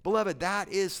account. Beloved, that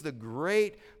is the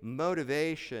great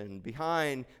motivation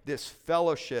behind this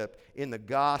fellowship in the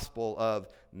gospel of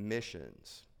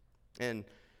missions. And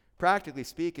practically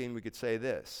speaking, we could say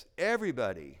this.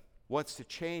 Everybody wants to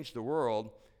change the world,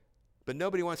 but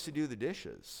nobody wants to do the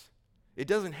dishes. It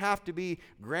doesn't have to be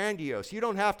grandiose. You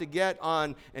don't have to get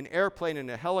on an airplane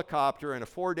and a helicopter and a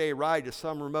 4-day ride to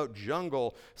some remote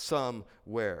jungle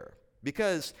somewhere.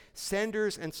 Because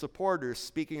senders and supporters,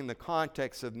 speaking in the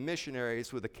context of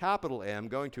missionaries with a capital M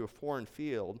going to a foreign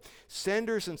field,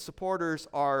 senders and supporters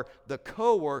are the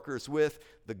co-workers with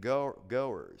the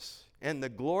goers. And the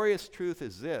glorious truth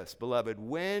is this, beloved: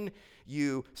 when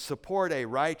you support a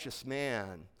righteous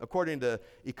man, according to the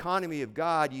economy of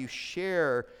God, you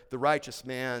share the righteous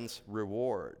man's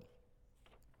reward.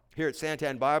 Here at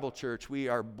Santan Bible Church, we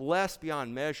are blessed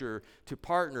beyond measure to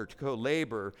partner, to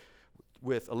co-labor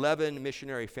with 11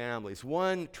 missionary families,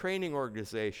 one training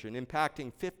organization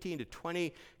impacting 15 to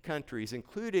 20 countries,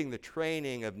 including the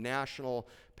training of national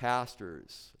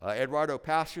pastors. Eduardo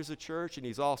pastors a church, and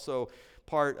he's also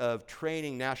part of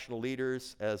training national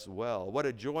leaders as well. What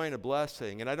a joy and a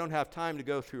blessing. And I don't have time to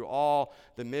go through all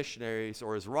the missionaries,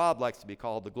 or as Rob likes to be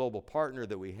called, the global partner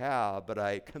that we have, but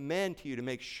I commend to you to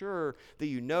make sure that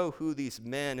you know who these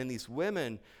men and these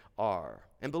women are.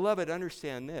 And beloved,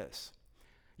 understand this: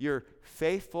 your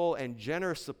faithful and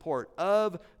generous support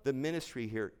of the ministry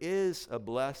here is a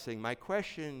blessing. My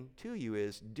question to you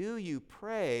is, do you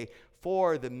pray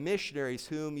for the missionaries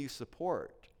whom you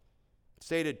support?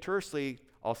 Stated tersely,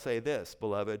 I'll say this,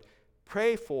 beloved: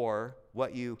 pray for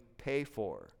what you pay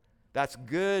for. That's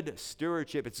good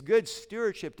stewardship. It's good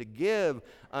stewardship to give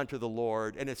unto the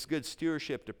Lord, and it's good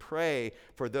stewardship to pray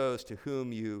for those to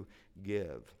whom you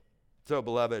give. So,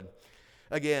 beloved,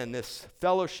 again, this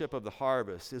fellowship of the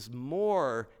harvest is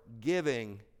more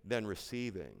giving than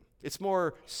receiving. It's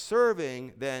more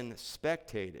serving than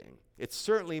spectating. It's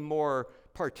certainly more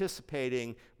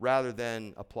participating rather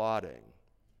than applauding.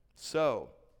 So,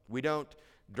 we don't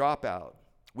drop out.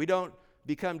 We don't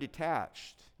become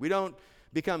detached. We don't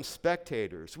become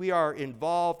spectators. We are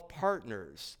involved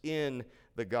partners in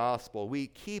the gospel. We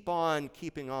keep on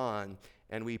keeping on,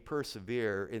 and we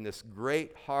persevere in this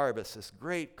great harvest, this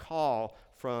great call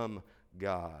from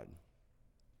God.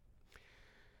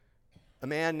 A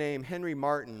man named Henry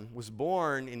Martyn was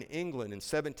born in England in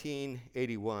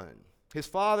 1781. His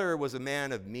father was a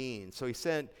man of means, so he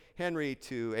sent Henry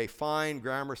to a fine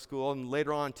grammar school and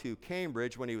later on to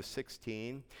Cambridge when he was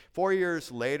 16. 4 years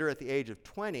later, at the age of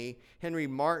 20, Henry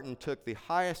Martyn took the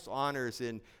highest honors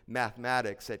in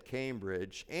mathematics at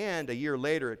Cambridge, and a year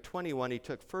later, at 21, he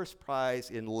took first prize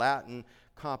in Latin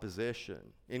composition.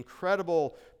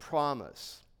 Incredible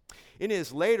promise. In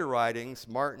his later writings,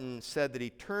 Martyn said that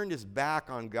he turned his back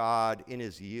on God in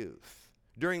his youth.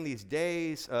 During these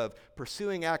days of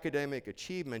pursuing academic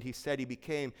achievement, he said he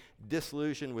became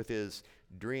disillusioned with his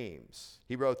dreams.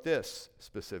 He wrote this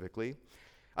specifically: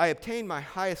 I obtained my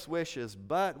highest wishes,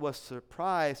 but was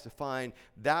surprised to find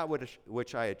that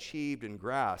which I achieved and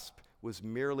grasped was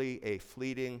merely a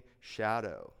fleeting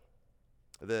shadow.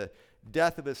 The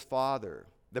death of his father,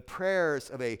 the prayers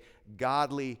of a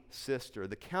godly sister,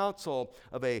 the counsel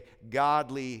of a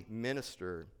godly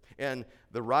minister, and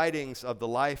the writings of the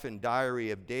life and diary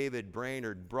of David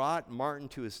Brainerd brought Martyn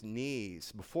to his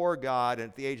knees before God, and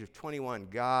at the age of 21,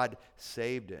 God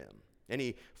saved him. And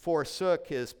he forsook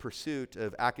his pursuit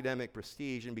of academic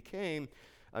prestige and became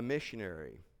a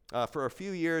missionary. For a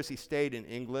few years, he stayed in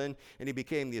England, and he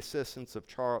became the assistant of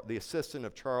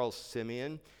Charles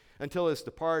Simeon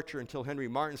until Henry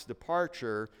Martyn's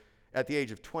departure at the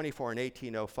age of 24 in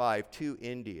 1805 to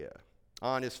India.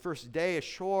 On his first day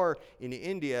ashore in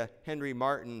India, Henry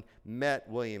Martyn met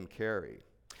William Carey.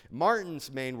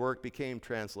 Martyn's main work became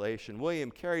translation. William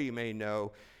Carey, you may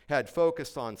know, had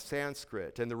focused on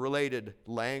Sanskrit and the related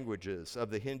languages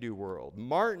of the Hindu world.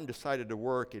 Martyn decided to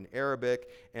work in Arabic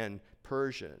and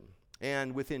Persian.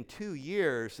 And within 2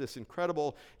 years, this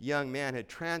incredible young man had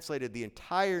translated the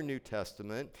entire New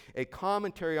Testament, a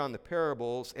commentary on the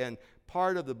parables, and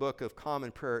part of the Book of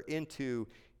Common Prayer into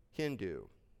Hindu.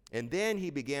 And then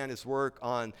he began his work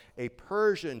on a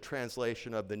Persian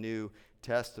translation of the New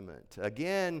Testament.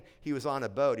 Again, he was on a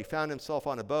boat. He found himself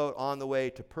on a boat on the way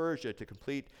to Persia to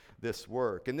complete this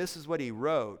work. And this is what he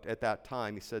wrote at that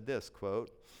time. He said this,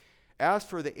 quote, "As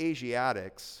for the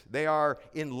Asiatics, they are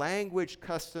in language,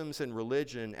 customs, and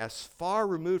religion as far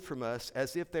removed from us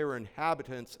as if they were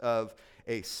inhabitants of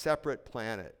a separate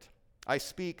planet. I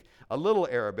speak a little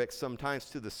Arabic sometimes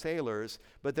to the sailors,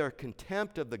 but their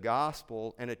contempt of the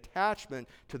gospel and attachment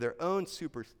to their own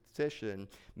superstition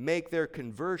make their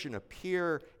conversion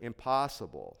appear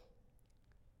impossible.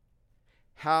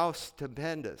 How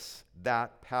stupendous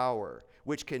that power,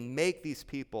 which can make these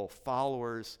people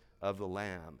followers of the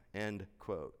Lamb." End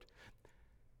quote.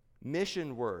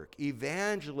 Mission work,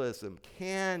 evangelism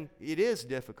it is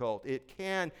difficult. It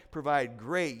can provide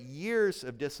great years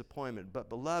of disappointment. But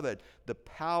beloved, the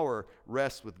power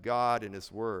rests with God and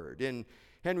His Word. In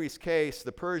Henry's case,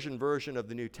 the Persian version of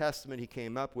the New Testament he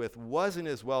came up with wasn't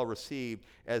as well received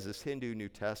as his Hindu New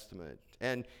Testament,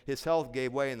 and his health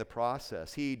gave way in the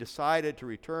process. He decided to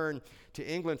return to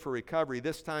England for recovery,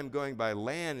 this time going by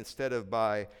land instead of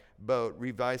by boat,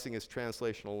 revising his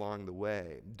translation along the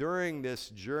way. During this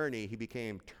journey, he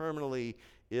became terminally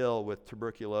ill with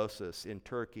tuberculosis in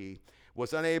Turkey,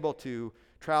 was unable to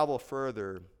travel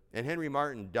further, and Henry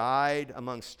Martyn died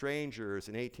among strangers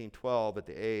in 1812 at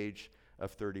the age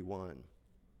of 31.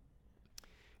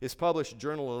 His published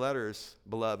journal and letters,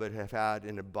 beloved, have had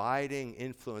an abiding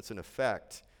influence and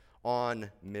effect on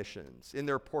missions, in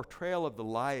their portrayal of the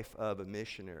life of a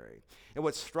missionary. And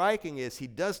what's striking is he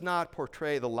does not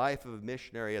portray the life of a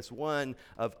missionary as one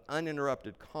of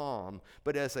uninterrupted calm,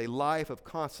 but as a life of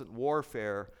constant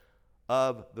warfare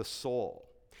of the soul.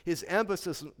 His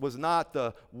emphasis was not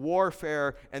the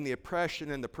warfare and the oppression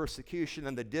and the persecution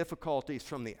and the difficulties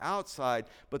from the outside,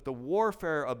 but the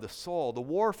warfare of the soul, the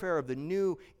warfare of the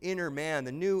new inner man,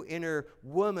 the new inner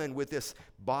woman with this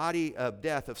body of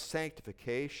death, of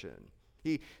sanctification.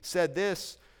 He said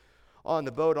this on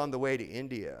the boat on the way to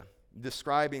India,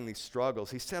 describing these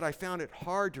struggles. He said, "I found it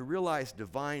hard to realize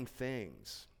divine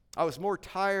things. I was more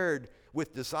tired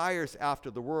with desires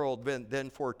after the world than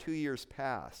for 2 years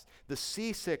past. The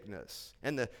seasickness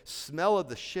and the smell of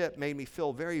the ship made me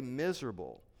feel very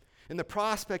miserable. And the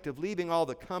prospect of leaving all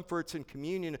the comforts and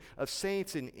communion of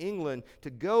saints in England to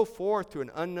go forth to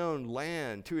an unknown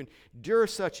land, to endure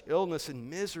such illness and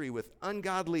misery with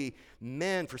ungodly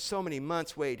men for so many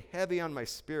months weighed heavy on my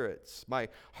spirits. My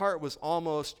heart was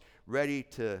almost ready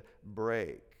to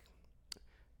break."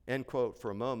 End quote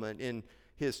for a moment. In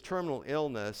his terminal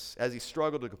illness, as he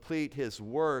struggled to complete his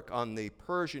work on the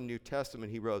Persian New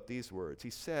Testament, he wrote these words.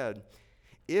 He said,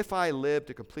 "If I live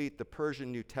to complete the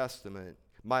Persian New Testament,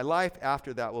 my life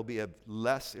after that will be of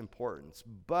less importance.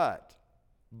 But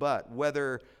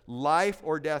whether life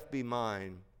or death be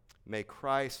mine, may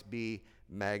Christ be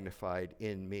magnified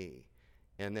in me."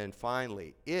 And then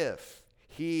finally, "If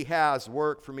he has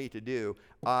work for me to do,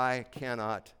 I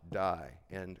cannot die."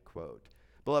 End quote.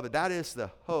 Beloved, that is the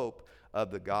hope of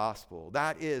the gospel.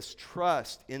 That is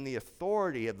trust in the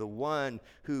authority of the one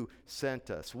who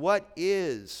sent us. What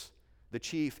is the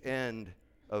chief end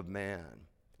of man?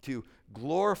 To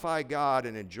glorify God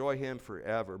and enjoy him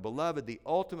forever. Beloved, the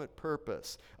ultimate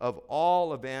purpose of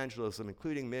all evangelism,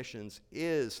 including missions,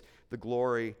 is the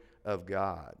glory of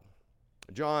God.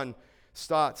 John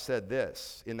Stott said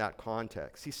this in that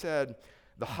context. He said,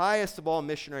 "The highest of all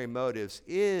missionary motives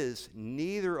is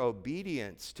neither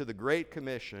obedience to the Great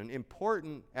Commission,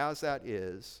 important as that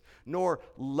is, nor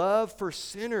love for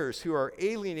sinners who are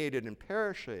alienated and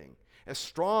perishing, as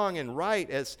strong and right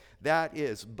as that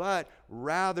is, but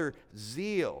rather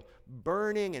zeal,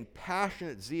 burning and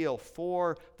passionate zeal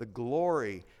for the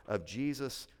glory of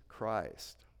Jesus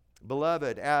Christ."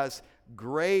 Beloved, as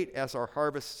great as our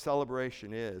harvest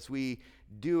celebration is, we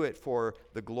do it for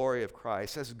the glory of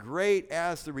Christ. As great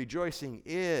as the rejoicing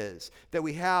is that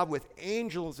we have with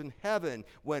angels in heaven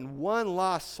when one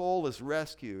lost soul is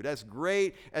rescued, as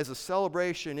great as the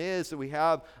celebration is that we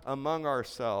have among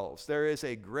ourselves, there is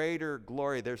a greater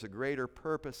glory, there's a greater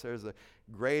purpose, there's a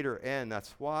greater end.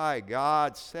 That's why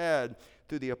God said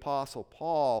through the Apostle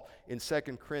Paul in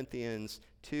 2 Corinthians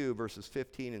 2, verses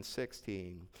 15 and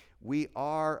 16, "We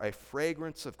are a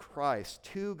fragrance of Christ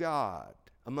to God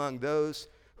among those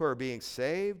who are being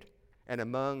saved and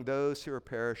among those who are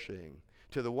perishing.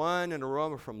 To the one, an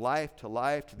aroma from life to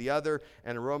life, to the other,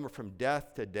 an aroma from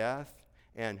death to death.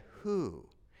 And who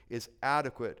is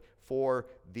adequate for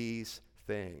these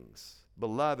things?"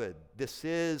 Beloved, this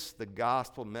is the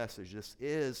gospel message. This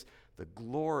is the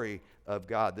glory of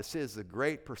God. This is the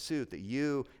great pursuit that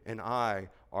you and I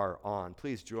are on.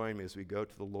 Please join me as we go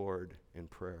to the Lord in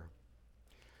prayer.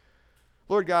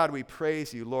 Lord God, we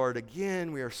praise you, Lord.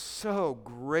 Again, we are so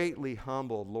greatly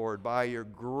humbled, Lord, by your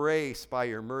grace, by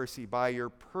your mercy, by your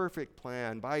perfect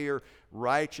plan, by your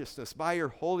righteousness, by your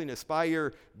holiness, by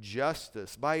your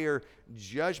justice, by your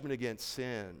judgment against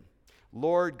sin.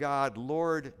 Lord God,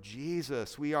 Lord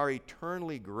Jesus, we are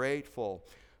eternally grateful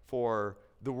for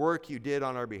the work you did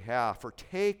on our behalf, for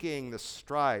taking the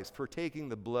stripes, for taking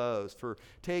the blows, for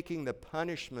taking the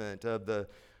punishment of the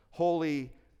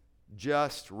holy,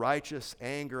 just, righteous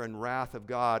anger and wrath of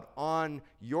God on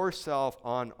yourself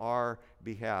on our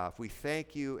behalf. We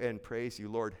thank you and praise you,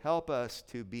 Lord. Help us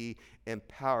to be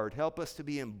empowered. Help us to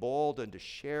be emboldened to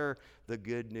share the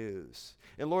good news.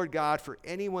 And Lord God, for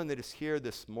anyone that is here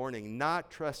this morning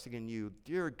not trusting in you,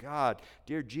 dear God,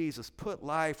 dear Jesus, put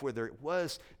life where there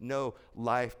was no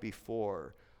life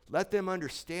before. Let them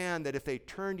understand that if they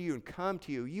turn to you and come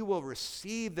to you, you will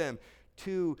receive them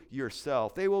to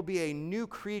yourself. They will be a new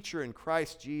creature in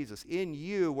Christ Jesus. In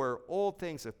you, where old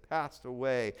things have passed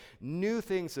away, new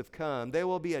things have come. They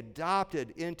will be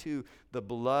adopted into the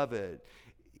beloved.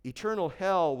 Eternal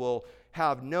hell will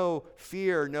have no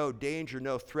fear, no danger,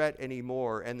 no threat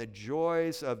anymore, and the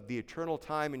joys of the eternal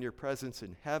time in your presence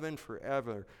in heaven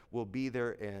forever will be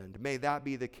their end. May that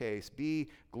be the case. Be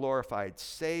glorified.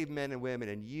 Save men and women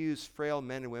and use frail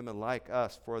men and women like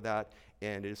us for that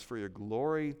end. It is for your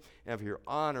glory and for your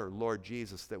honor, Lord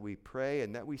Jesus, that we pray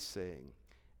and that we sing.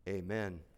 Amen.